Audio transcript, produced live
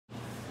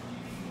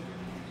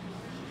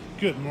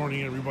Good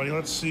morning, everybody.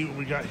 Let's see what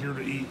we got here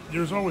to eat.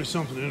 There's always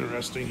something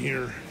interesting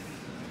here.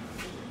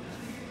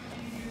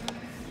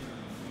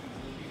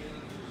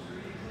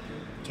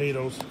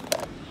 Potatoes.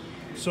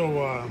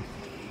 So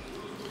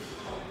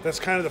that's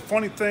kind of the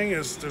funny thing,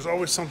 is there's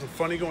always something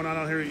funny going on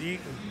out here to eat.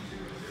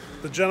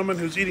 The gentleman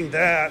who's eating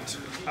that,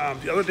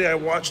 the other day I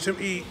watched him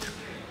eat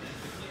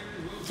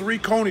 3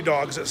 coney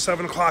dogs at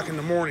 7 o'clock in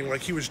the morning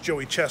like he was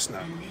Joey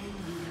Chestnut.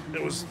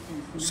 It was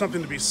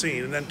something to be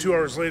seen. And then 2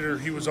 hours later,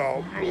 he was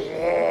all,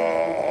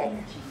 oh.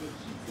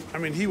 I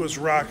mean, he was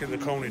rocking the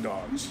coney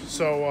dogs.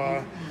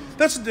 So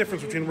that's the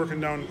difference between working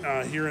down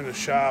here in the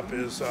shop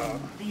is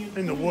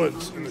in the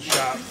woods in the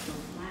shop.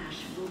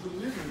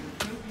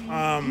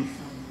 And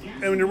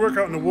when you work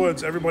out in the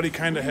woods, everybody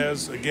kind of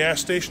has a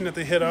gas station that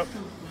they hit up,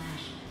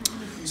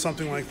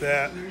 something like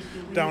that.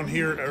 Down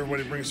here,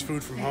 everybody brings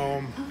food from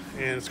home,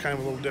 and it's kind of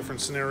a little different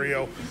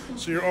scenario.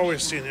 So you're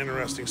always seeing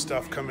interesting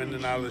stuff come in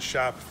and out of the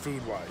shop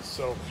food-wise.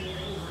 So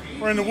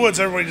we're in the woods,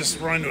 everybody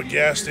just run to a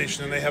gas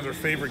station, and they have their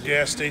favorite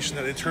gas station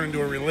that they turn into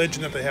a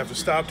religion that they have to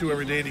stop to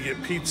every day to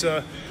get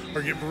pizza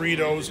or get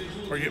burritos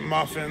or get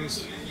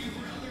muffins.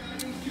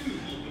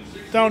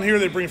 Down here,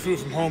 they bring food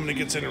from home, and it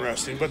gets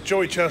interesting. But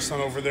Joey Chestnut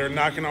over there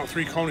knocking out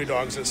 3 coney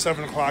dogs at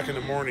 7 o'clock in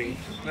the morning,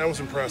 that was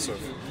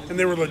impressive. And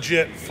they were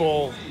legit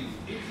full.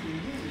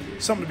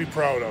 Something to be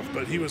proud of,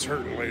 but he was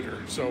hurting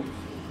later. So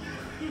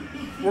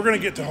we're going to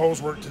get to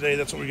hose work today.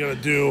 That's what we got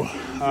to do.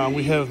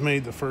 We have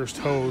made the first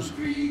hose.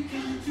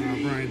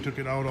 Brian took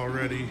it out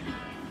already.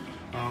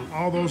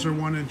 All those are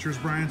 1-inchers.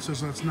 Brian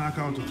says let's knock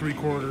out the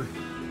 3/4.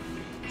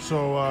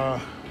 So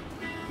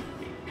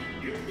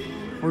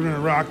we're going to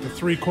rock the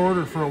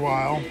 3/4 for a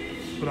while,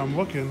 but I'm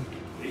looking.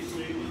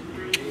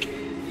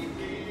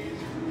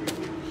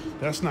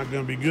 That's not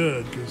going to be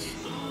good because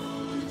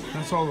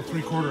that's all the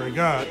 3/4 I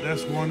got.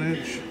 That's 1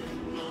 inch.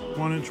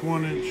 1 inch,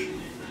 1 inch,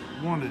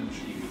 1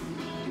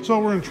 inch. So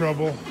we're in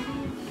trouble.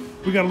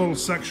 We got a little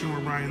section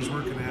where Brian's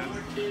working at,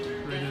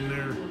 right in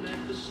there.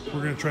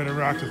 We're gonna try to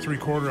rock the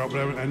 3/4 out,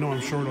 but I know I'm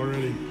short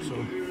already. So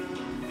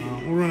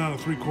we'll run out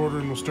of 3/4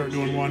 and we'll start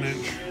doing 1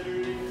 inch,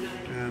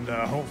 and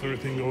hopefully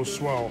everything goes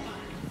swell.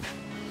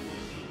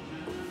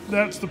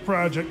 That's the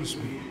project this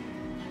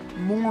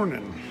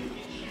morning.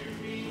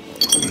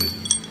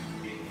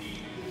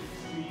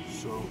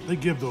 So they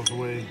give those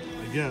away,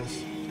 I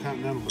guess.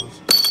 Continental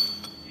does.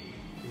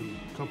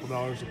 A couple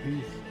dollars a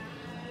piece.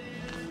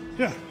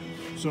 Yeah,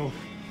 so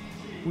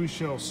we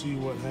shall see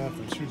what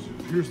happens.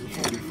 Here's the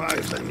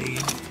 45s I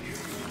need.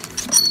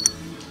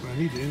 But I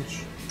need the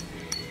inch.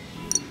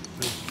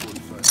 There's the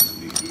 45s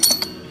I need.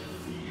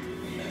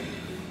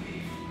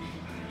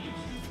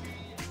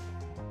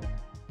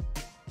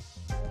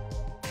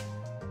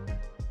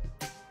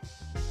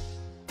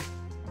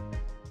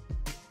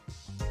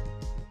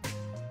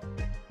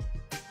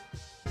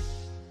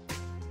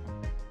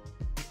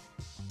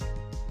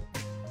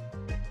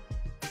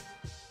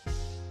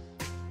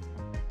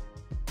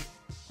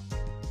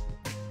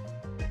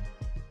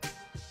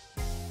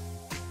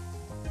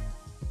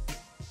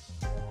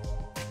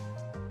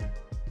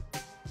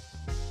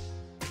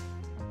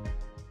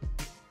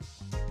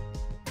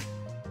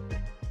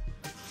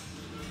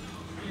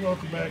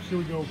 Welcome back. Here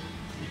we go.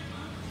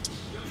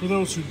 For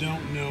those who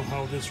don't know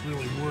how this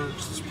really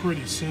works, it's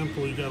pretty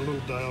simple. You got a little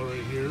dial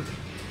right here,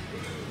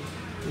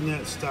 and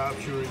that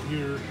stops you right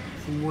here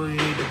from where you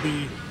need to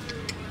be.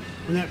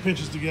 And that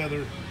pinches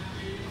together,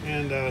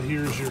 and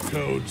here's your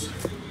codes.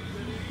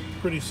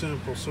 Pretty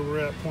simple. So we're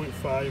at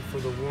 0.5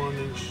 for the 1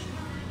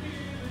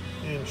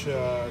 inch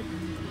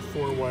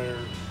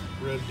 4-wire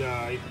red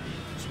dye.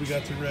 So we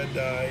got the red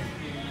dye,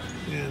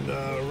 and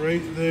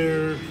right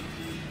there,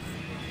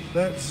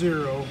 that's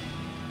 0.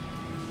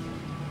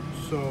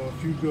 So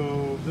if you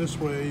go this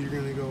way, you're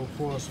going to go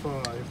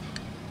 +5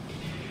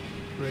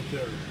 right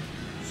there.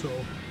 So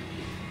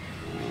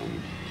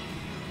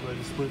I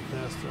just went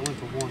past. I went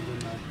to 1,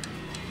 didn't I?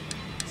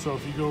 So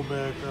if you go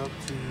back up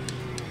to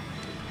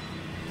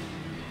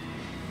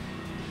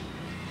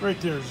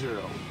right there,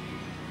 0,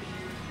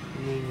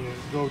 and then you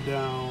go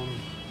down,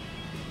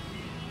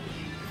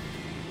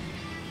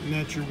 and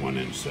that's your 1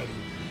 inch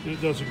setting.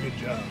 It does a good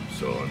job.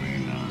 So I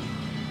mean.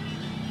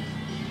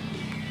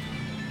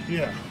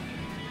 Yeah,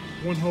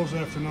 one hose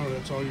after another,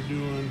 that's all you're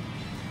doing.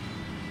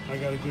 I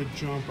got a good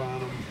jump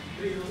on them,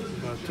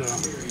 but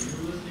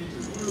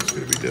it's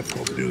going to be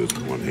difficult to do this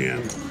with one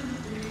hand. So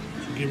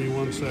give me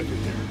 1 second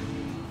here.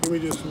 Give me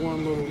just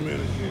 1 little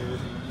minute here.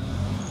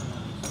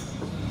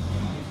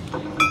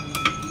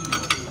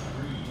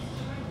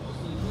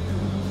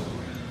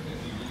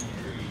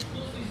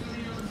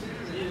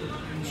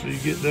 So you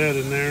get that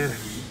in there.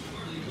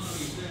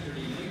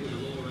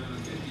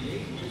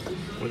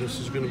 Well, this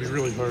is going to be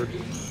really hard.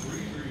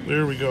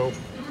 There we go.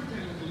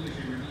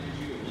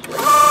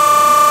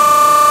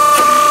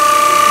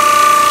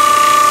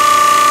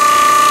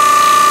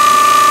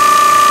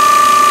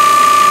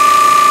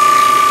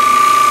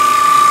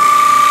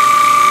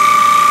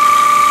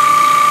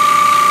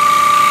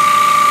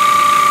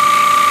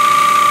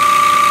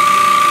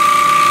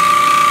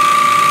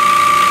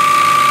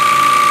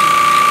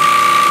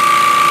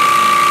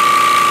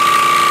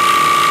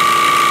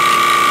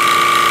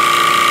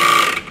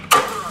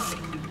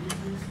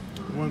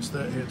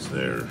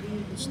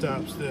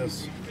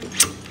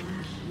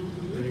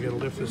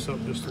 this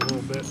up just a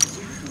little bit,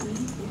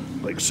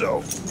 like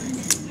so.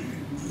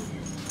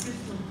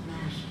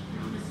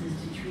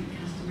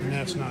 And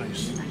that's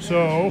nice.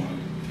 So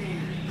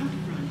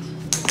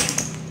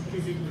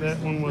that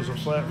one was a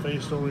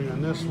flat-faced O-ring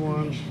on this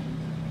one,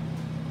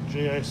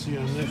 JIC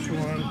on this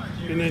one,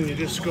 and then you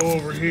just go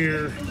over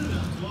here.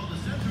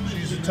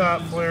 Use the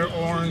top flare,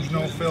 orange,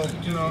 no filter.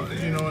 You know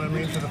what I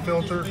mean, for the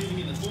filter.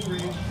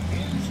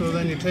 So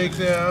then you take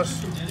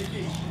this,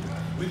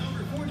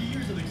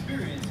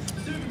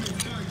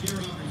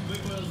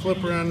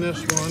 flipper on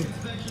this one.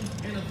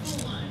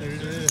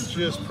 It's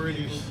just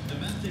pretty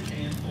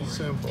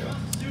simple,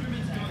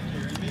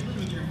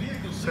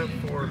 except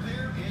for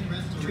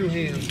two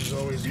hands is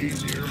always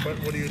easier. But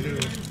what do?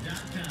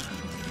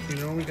 You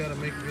know, we gotta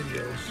make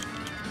videos.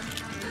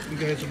 You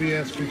guys will be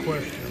asking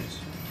questions.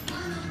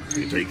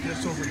 So you take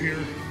this over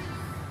here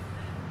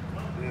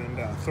and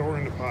throw her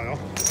in the pile.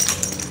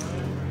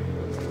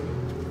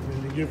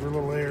 And you give her a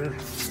little air.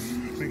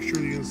 Make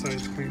sure the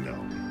inside's cleaned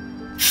out.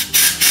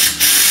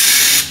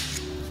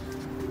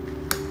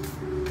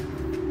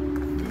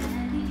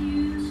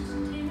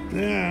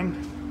 Then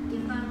you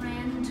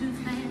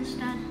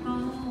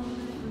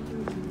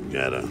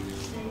gotta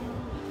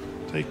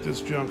take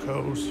this junk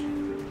hose,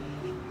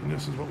 and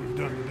this is what we've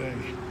done today.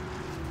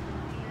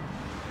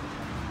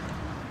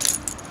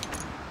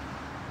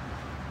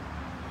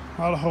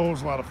 A lot of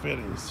hose, a lot of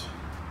fittings.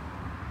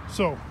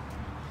 So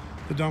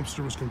the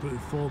dumpster was completely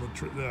full. The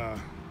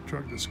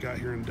truck just got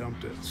here and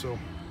dumped it. So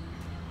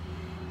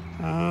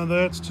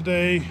that's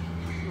today.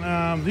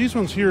 These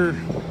ones here,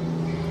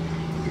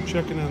 we're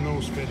checking on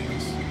those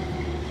fittings,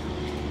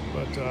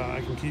 but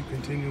I can keep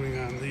continuing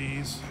on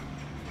these.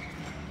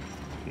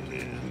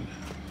 And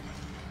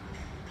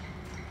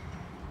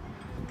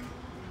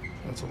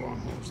that's a long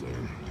hose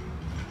there.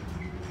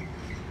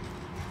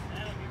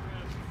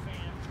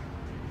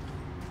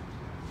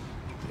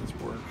 Let's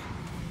work.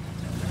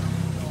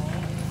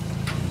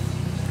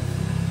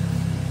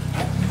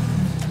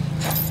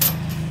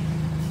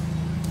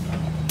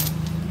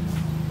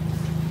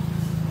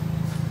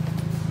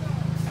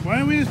 Why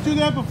didn't we just do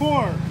that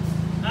before?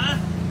 Huh?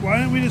 Why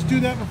didn't we just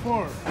do that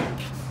before?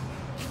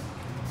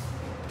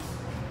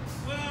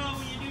 Well,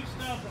 when you do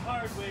stuff the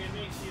hard way, it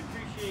makes you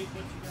appreciate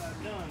what you got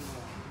done.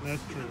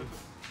 That's true.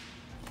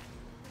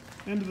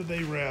 End of the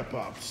day wrap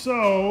up.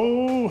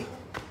 So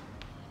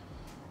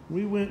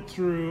we went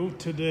through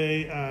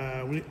today.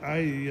 I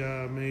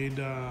made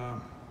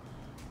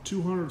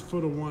 200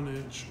 foot of 1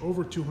 inch,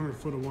 over 200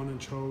 foot of 1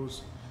 inch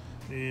hose,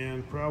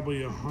 and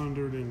probably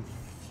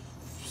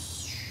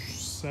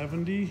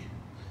 170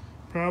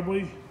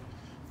 probably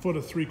foot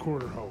of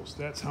 3/4 hose.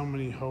 That's how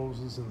many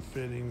hoses and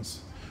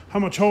fittings, how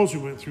much hose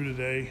we went through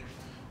today.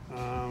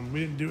 We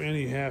didn't do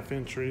any 1/2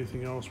 inch or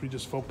anything else. We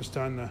just focused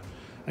on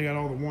I got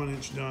all the 1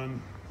 inch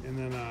done, and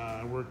then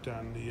I worked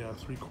on the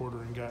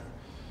 3/4 and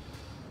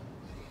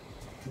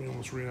we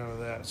almost ran out of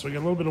that. So I got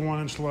a little bit of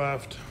 1 inch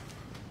left.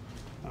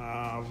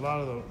 A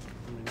lot of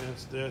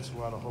that's a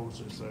lot of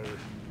hoses there.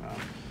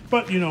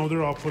 But you know,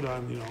 they're all put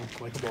on, you know,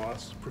 like a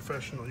boss,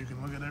 professional. You can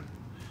look at it.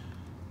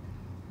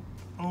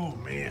 Oh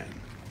man.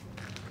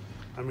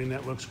 I mean,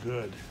 that looks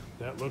good.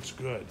 That looks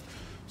good.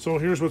 So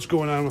here's what's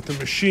going on with the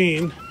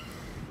machine.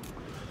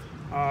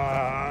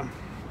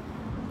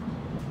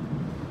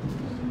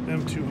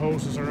 Them two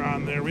hoses are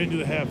on there. We didn't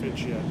do the 1/2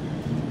 inch yet.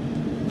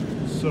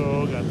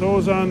 So got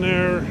those on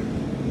there.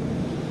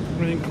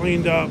 Everything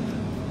cleaned up.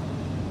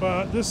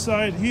 But this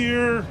side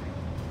here,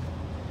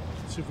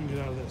 let's see if we can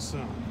get out of that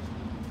sun.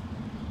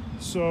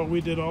 So we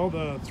did all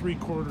the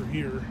 3/4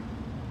 here.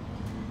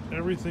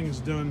 Everything's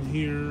done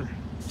here,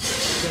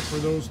 except for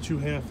those two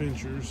 1/2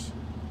 inchers.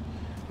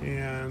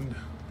 And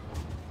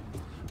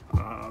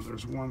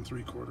there's one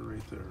 3/4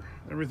 right there.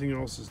 Everything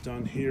else is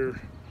done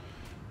here.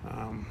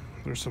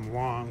 There's some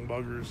long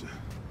buggers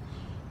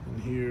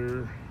in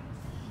here.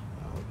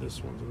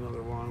 This one's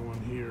another long one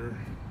here.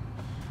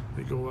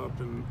 They go up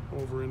and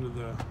over into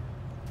the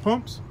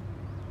pumps.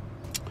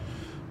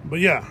 But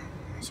yeah,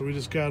 so we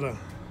just gotta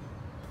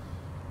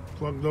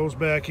plug those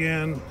back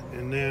in,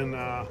 and then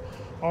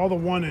all the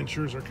 1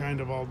 inchers are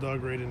kind of all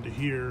dug right into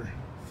here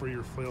for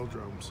your flail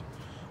drums.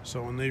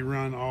 So when they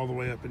run all the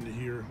way up into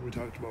here, we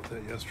talked about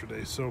that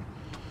yesterday. So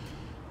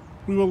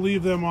we will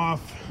leave them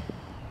off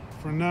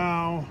for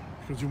now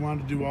because we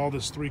want to do all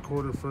this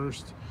 3/4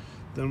 first.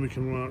 Then we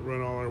can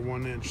run all our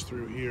 1 inch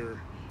through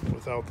here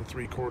without the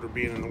 3/4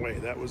 being in the way.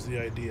 That was the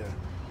idea.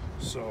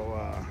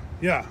 So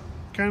yeah,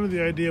 kind of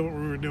the idea what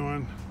we were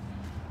doing.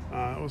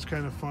 It was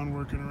kind of fun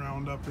working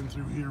around up and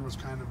through here. Was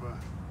kind of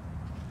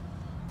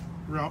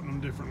routing them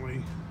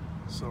differently.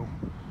 So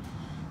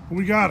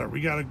we got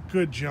a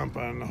good jump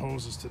on the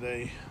hoses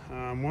today.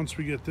 Once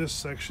we get this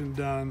section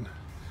done,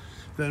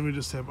 then we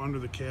just have under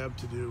the cab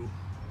to do.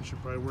 We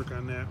should probably work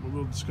on that, but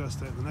we'll discuss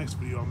that in the next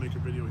video. I'll make a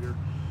video here.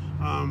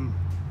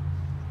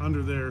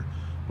 Under there,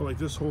 but like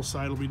this whole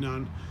side will be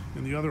done,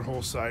 and the other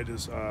whole side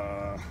is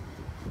a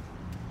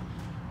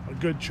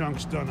good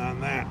chunk's done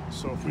on that.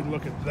 So if we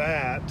look at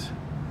that,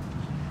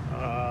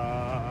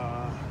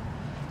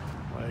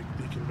 like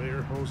The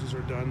conveyor hoses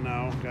are done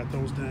now. Got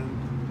those done.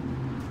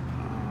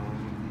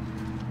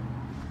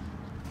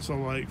 So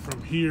like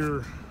from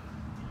here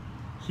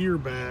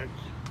back,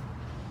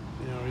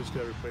 you know, he's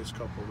got to replace a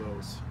couple of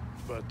those.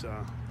 But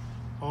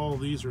all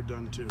these are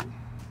done too.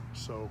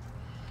 So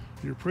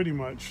you're pretty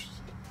much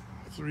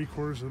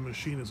 3/4 of the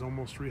machine is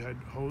almost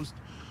re-hosed.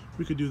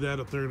 We could do that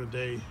up there in a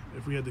day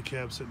if we had the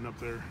cab sitting up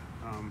there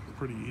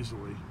pretty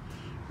easily.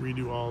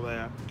 Redo all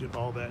that, get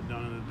all that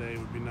done in a day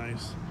would be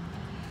nice.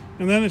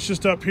 And then it's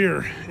just up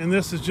here, and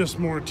this is just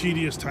more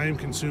tedious,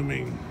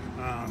 time-consuming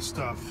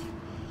stuff,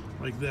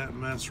 like that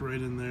mess right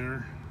in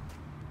there.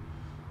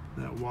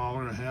 That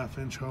Waller a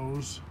 1/2-inch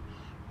hose,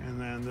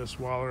 and then this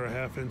Waller a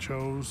 1/2-inch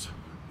hose,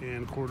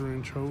 and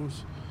 1/4-inch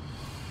hose,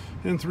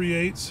 and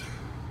 3/8.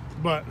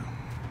 But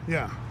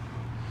yeah,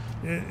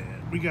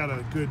 we got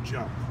a good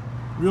jump,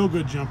 real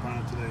good jump on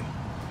it today.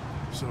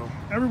 So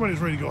everybody's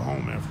ready to go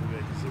home after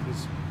today because it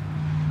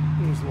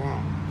was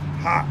long,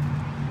 hot.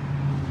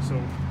 So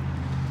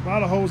a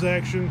lot of hose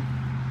action,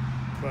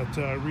 but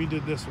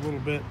redid this a little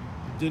bit.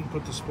 Didn't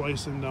put the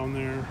splice in down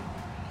there.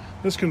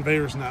 This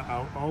conveyor's not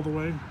out all the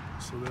way,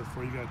 so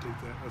therefore you got to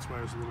take that. That's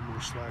why it's a little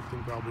more slack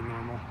than probably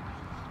normal.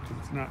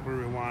 It's not where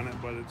we want it,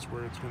 but it's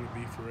where it's going to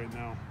be for right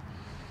now.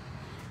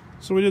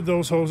 So we did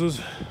those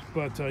hoses,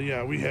 but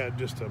yeah, we had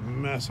just a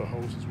mess of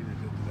hoses we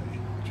redid today.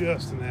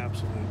 Just an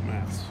absolute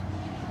mess.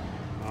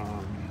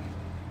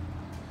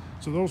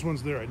 So those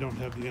ones there, I don't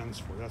have the ends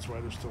for. That's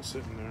why they're still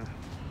sitting there.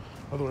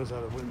 Otherwise,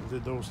 I'd have went and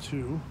did those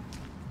too.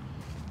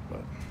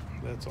 But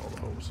that's all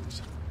the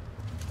hoses.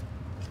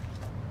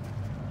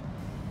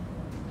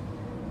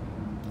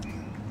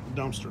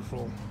 Dumpster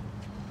full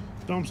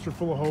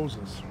of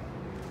hoses.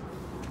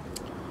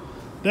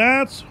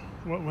 That's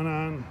what went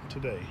on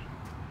today.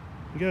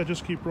 You gotta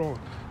just keep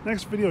rolling.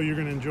 Next video you're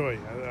gonna enjoy.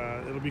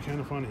 It'll be kind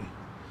of funny.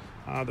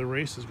 The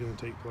race is gonna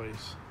take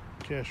place.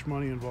 Cash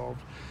money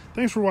involved.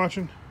 Thanks for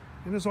watching.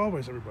 And as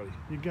always, everybody,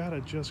 you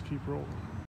gotta just keep rolling.